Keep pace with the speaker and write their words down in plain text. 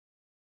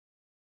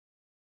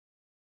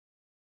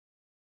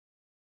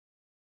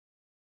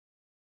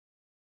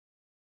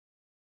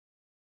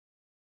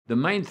The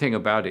main thing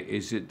about it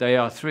is that they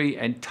are three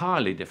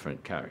entirely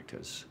different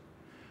characters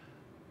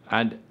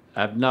and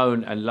have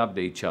known and loved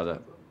each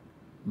other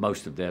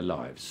most of their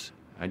lives.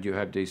 And you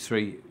have these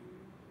three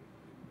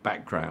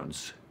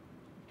backgrounds,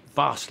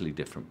 vastly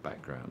different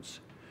backgrounds.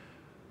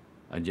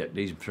 And yet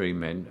these three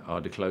men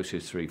are the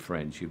closest three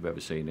friends you've ever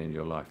seen in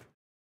your life.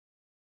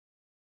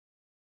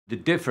 The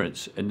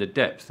difference in the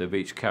depth of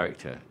each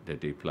character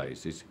that he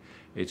plays is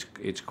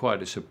it's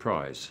quite a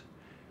surprise.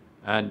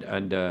 And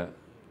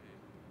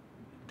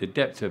the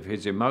depth of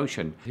his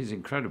emotion is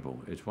incredible.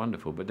 It's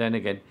wonderful. But then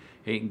again,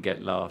 he can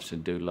get laughs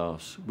and do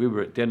laughs. We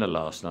were at dinner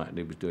last night and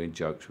he was doing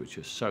jokes which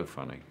are so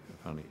funny.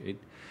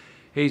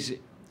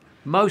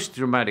 Most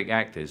dramatic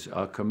actors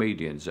are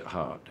comedians at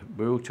heart.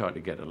 We're all trying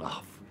to get a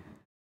laugh.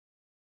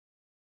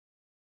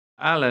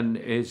 Alan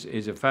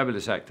is a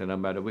fabulous actor, no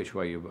matter which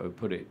way you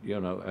put it,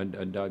 you know.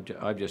 And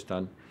I've just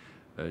done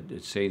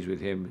scenes with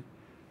him,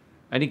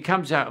 and he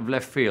comes out of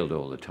left field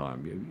all the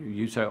time.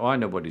 You say, oh, I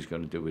know what he's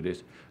going to do with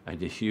this,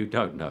 and you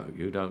don't know.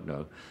 You don't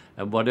know.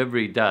 And whatever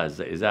he does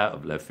that is out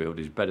of left field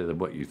is better than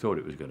what you thought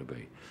it was going to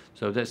be.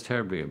 So that's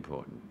terribly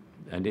important.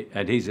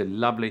 And he's a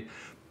lovely.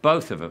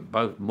 Both of them,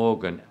 both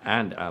Morgan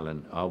and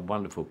Alan, are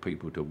wonderful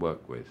people to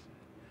work with.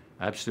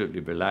 Absolutely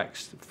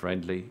relaxed,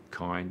 friendly,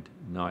 kind,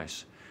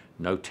 nice.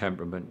 No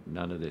temperament,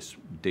 none of this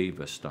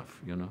diva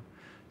stuff, you know.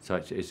 So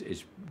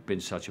it's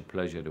been such a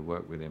pleasure to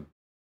work with him.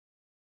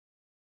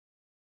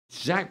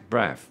 Zach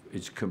Braff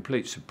is a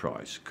complete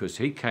surprise because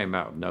he came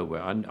out of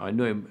nowhere. I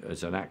knew him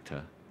as an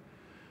actor.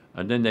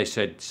 And then they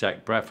said,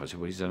 Zach Braff. I said,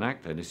 well, he's an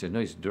actor. And they said,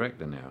 no, he's a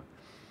director now.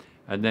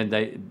 And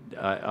then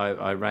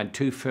I ran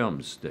 2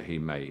 films that he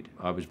made.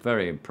 I was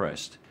very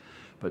impressed.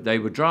 But they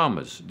were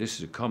dramas. This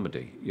is a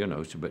comedy, you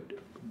know. So, but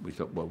we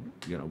thought, well,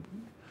 you know,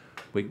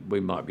 we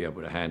might be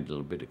able to handle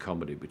a bit of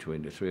comedy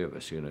between the three of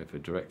us, you know, if a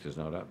director's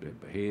not up there.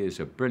 But he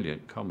is a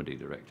brilliant comedy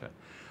director.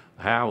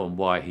 How and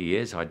why he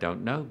is, I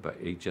don't know, but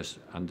he just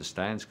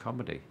understands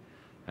comedy,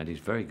 and he's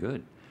very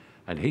good.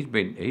 And he's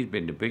been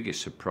the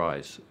biggest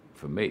surprise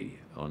for me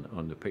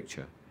on the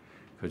picture,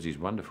 because he's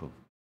wonderful.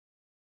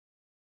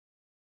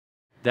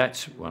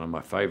 That's one of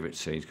my favourite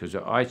scenes, because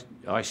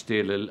I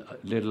steal a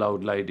little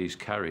old lady's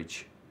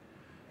carriage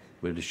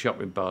with a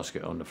shopping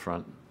basket on the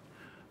front,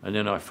 and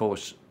then I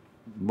force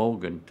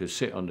Morgan to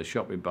sit on the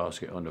shopping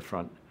basket on the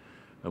front,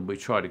 and we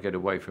try to get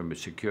away from the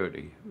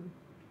security,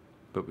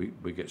 but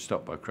we get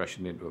stopped by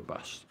crashing into a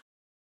bus.